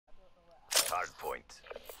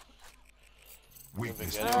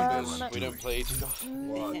Weakness. We don't play it enough.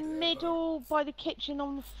 Middle by the kitchen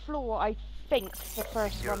on the floor, I think the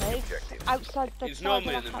first one is. Outside the It's side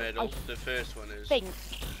normally of in the middle, the first one is. Think,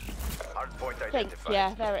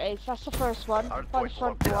 yeah, there it is. That's the first one, by the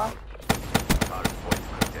front door.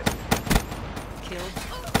 Killed.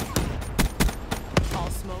 All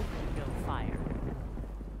smoke, no fire.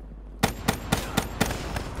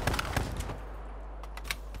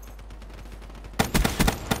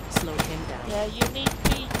 Slow him down. Yeah, you need to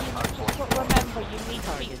be, just got to remember, you need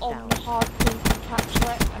to be on the hard point to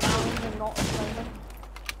capture it, and Alan, you're not at the moment.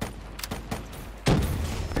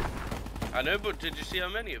 I know, but did you see how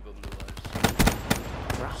many of them there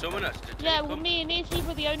was? Someone has to take Yeah, well, them. me and Izzy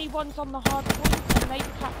were the only ones on the hard point, and they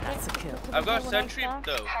captured That's a kill. I've got a sentry,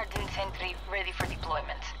 though. Hardened sentry ready for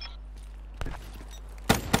deployment.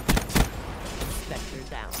 Spectre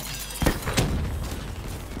down.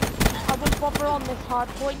 I wouldn't bother on this hard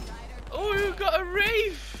point. Oh, you got a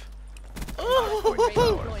Wraith! Oh!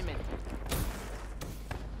 Deployment.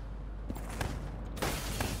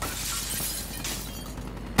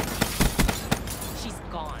 She's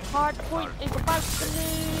gone. Hard point is about to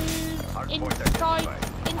move inside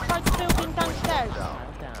the building downstairs.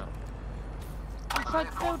 Down. Inside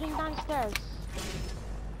the building downstairs.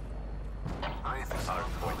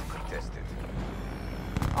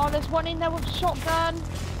 Oh, there's one in there with a shotgun.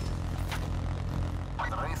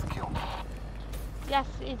 Yes,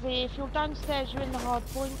 Izzy, if you're downstairs, you're in the hard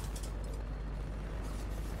point.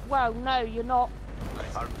 Well, no, you're not.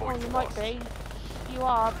 Oh, you might be. You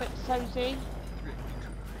are, but so's he.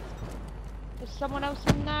 There's someone else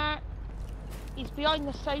in there. He's behind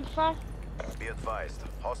the sofa. Be advised,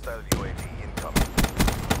 hostile UAV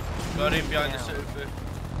incoming. Got him behind the sofa.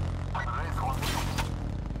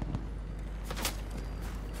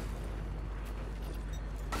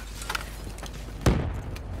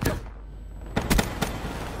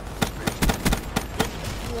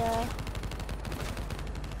 Yeah,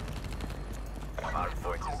 Hard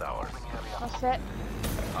point is ours. that's it.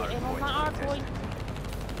 Get in on that hard point.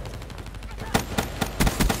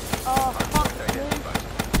 Oh, fuck, move.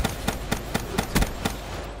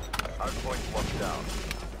 Hard point locked down.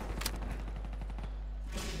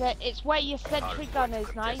 It's where your sentry gun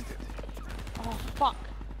is now. Oh, fuck.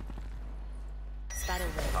 Spider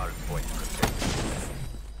web. Hard point contested.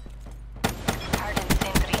 Hardened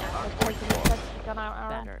sentry They're on taking the sentry gun out,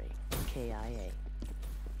 Aaron. Battery. KIA.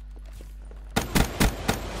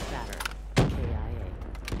 Battery.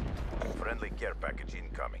 KIA. Friendly care package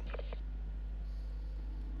incoming.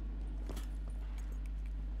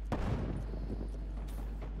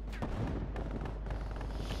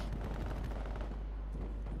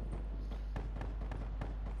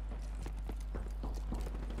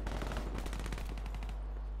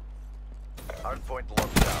 Hard point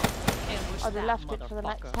locked down. I'd have left it for the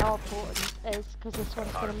next teleport is because this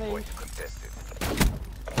one's Hard going to move. point contested.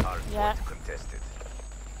 Hard Yeah. point contested.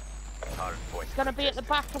 Hard point It's going to be at the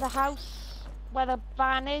back of the house where the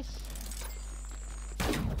van is.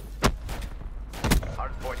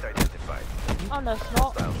 Hard point identified. Oh no, it's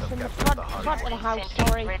not. It's in the front of the house, sentry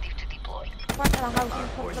sorry. ready to deploy. Front of the house in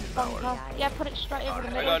front of the bunker. Yeah, put it straight over the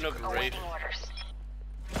I middle. got another Wraith. Awaiting orders.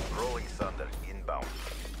 Rolling thunder inbound.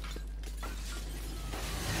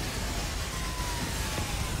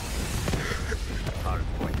 Hard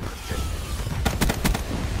point contested.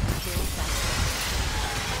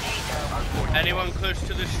 Anyone close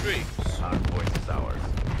to the streets? Hard point is ours.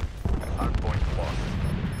 Hard point lost.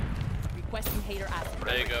 Requesting hater after.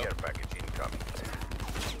 There you go. Care package incoming.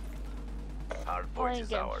 Hard I point ain't is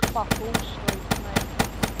getting ours. fuck all straight, mate.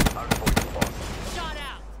 Hard point lost. Shot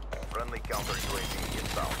out. Friendly counter UAV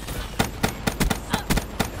inbound.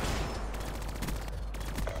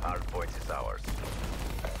 Hard point is ours.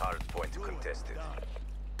 Hard point contested.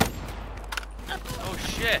 Oh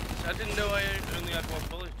shit! I didn't know I only had one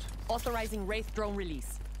bullet. Authorizing Wraith drone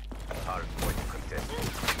release. Hard point contested.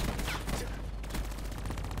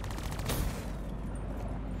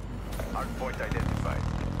 Hard point identified.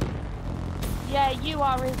 Yeah, you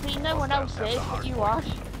are, Izzy. No one else is, but you are.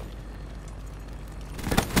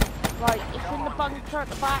 Right, it's in the bunker at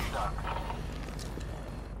the back.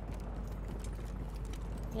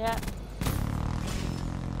 Yeah.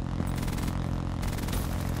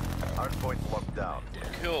 Hard point locked down.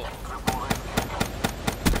 Cool.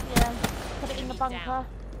 Yeah, put it in the bunker.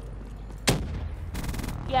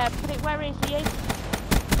 Yeah, put it where Izzy is.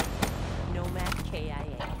 Nomad KIA.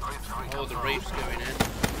 Oh, the Wraith's going in.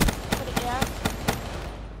 Put it there.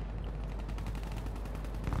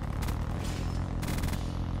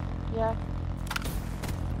 Yeah.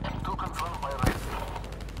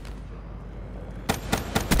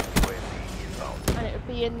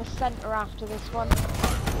 be in the centre after this one.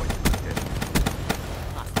 Hardpoint contested.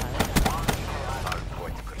 Hostile.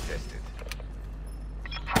 Hardpoint contested.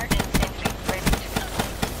 Hardened sentry ready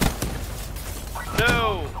to No!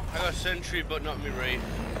 I got sentry, but not me Wraith.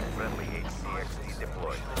 Friendly HCXD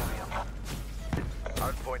deployed.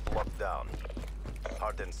 Hardpoint locked down.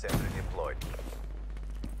 Hardened sentry deployed.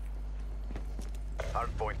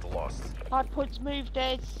 Hardpoint lost. Hardpoint's moved,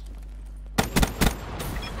 Des.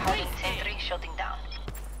 Hardened sentry shutting down.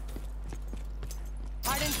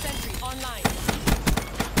 Hardened sentry online.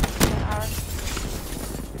 Yeah, Aaron.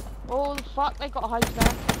 Oh, fuck, they got a house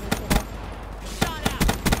there. Shot out.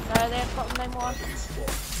 No, they've got no more.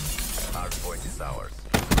 Hardpoint is ours.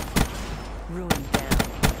 Ruin down.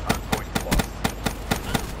 Hardpoint lost.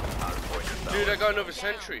 Hardpoint is ours. Dude, I got another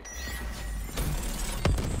sentry.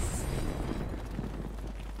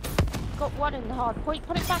 Got one in the hard point.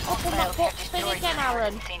 Put it back up on that Hostiles have box thing destroyed again,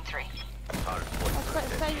 hardened Aaron. sentry. I Hardpoint was going to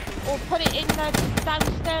contested. say, or put it in the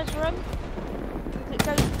downstairs room. Does it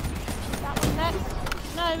go that one next?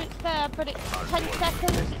 No, it's there, but it's 10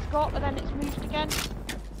 seconds it's got, and then it's moved again. It's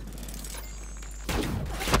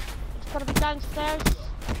got to be downstairs.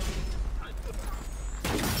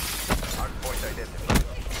 Hardpoint identified.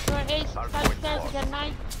 There it is, it's downstairs again now.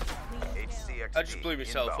 HCXD I just blew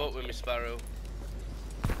myself inbound. up with my Sparrow.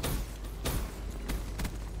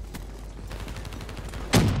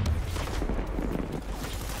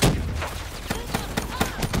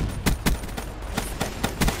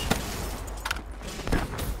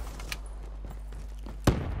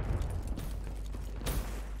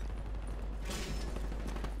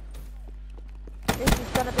 This is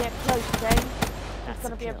going to be a close game. This is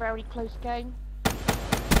going to be a very close game.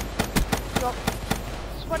 Got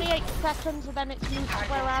 28 seconds and then it's moved to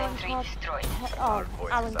where Hardened Aaron's sentry had... destroyed. Oh,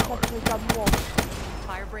 Aaron's sentry done one.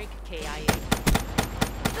 Firebreak KIA.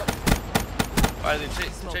 Are they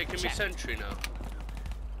Smoke taking me check. sentry now?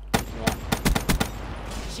 Yeah.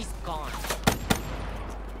 She's gone.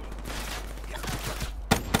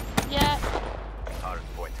 Yeah,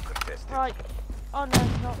 Hardpoint contested. right. Oh no,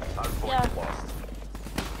 it's not. Hardpoint Yeah. lost.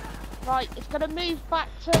 Right, it's going to move back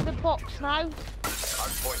to the box now.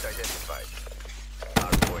 Hardpoint identified.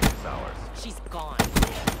 Hardpoint is ours. She's gone.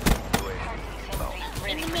 UAV inbound.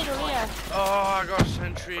 Sentry In ready the for middle deployment. here. Oh, I got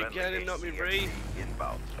sentry Friendly again and not me HCXD Wraith.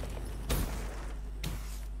 inbound.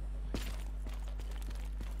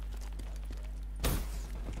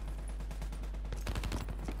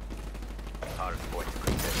 Hardpoint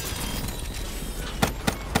contested.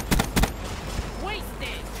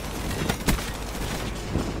 Wasted.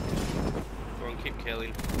 Go on, keep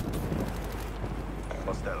killing.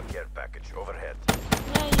 Hostile care package overhead.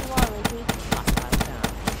 Yeah, you are, Izzy. Hostile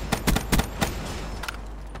down.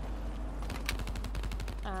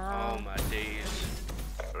 Oh my days.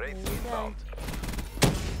 Wraith There you go. inbound.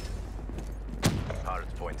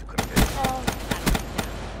 Hardpoint contested. Oh,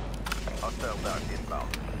 Hostile dart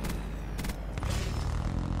inbound.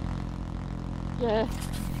 yeah.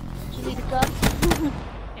 Do you need a gun?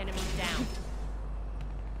 Enemy down.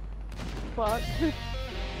 Fuck. You're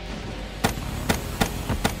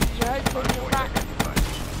hoping you're Hardpoint back. identified.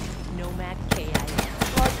 Nomad KIA.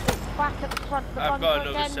 Right, it's back at the front of the I've got bunker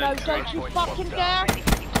another again. No, sentry. don't you Hardpoint fucking locked dare! down. Ready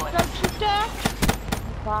for deployment. Don't you dare!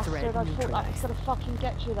 Bastard, Threat I thought that was neutralized. gonna fucking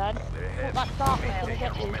get you then. They Thought have that dart was Hostiles gonna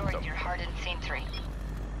have get you. destroyed your hardened sentry.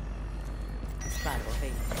 Sparrow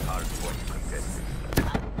hey. Hardpoint contested.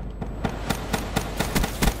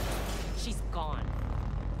 She's gone.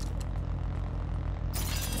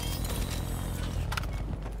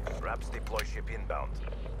 Raps deploy ship inbound.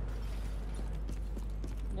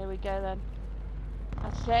 There we go then.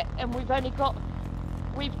 That's it. And we've got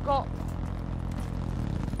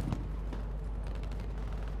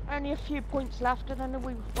only a few points left and then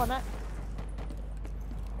we've won it.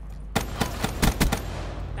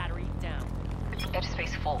 Battery down.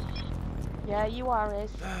 Airspace full. Yeah, you are,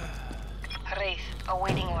 Iz. Wraith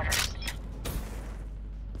awaiting orders.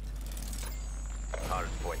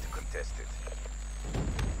 Hardpoint contested.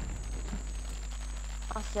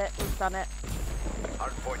 That's it, we've done it.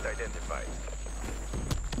 Hardpoint identified.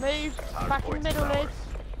 Move, back in the Hardpoint middle, is Liz.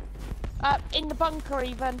 ours. In the bunker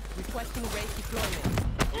even. Requesting Wraith deployment.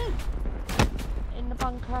 In the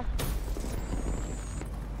bunker.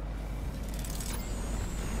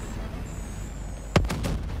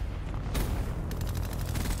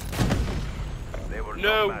 They were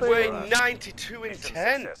No match way, for us. 92 and Mission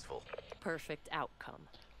 10. successful. Perfect outcome.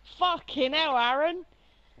 Fucking hell, Aaron.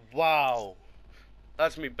 Wow.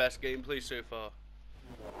 That's my best gameplay so far.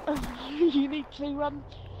 You need to,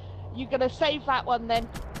 you're gonna save that one then.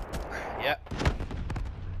 Yeah.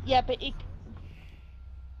 Yeah, but it...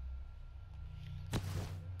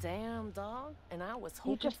 Damn, dog. And I was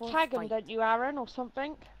You hoping just for a tag him, fight. don't you, Aaron, or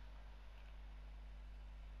something?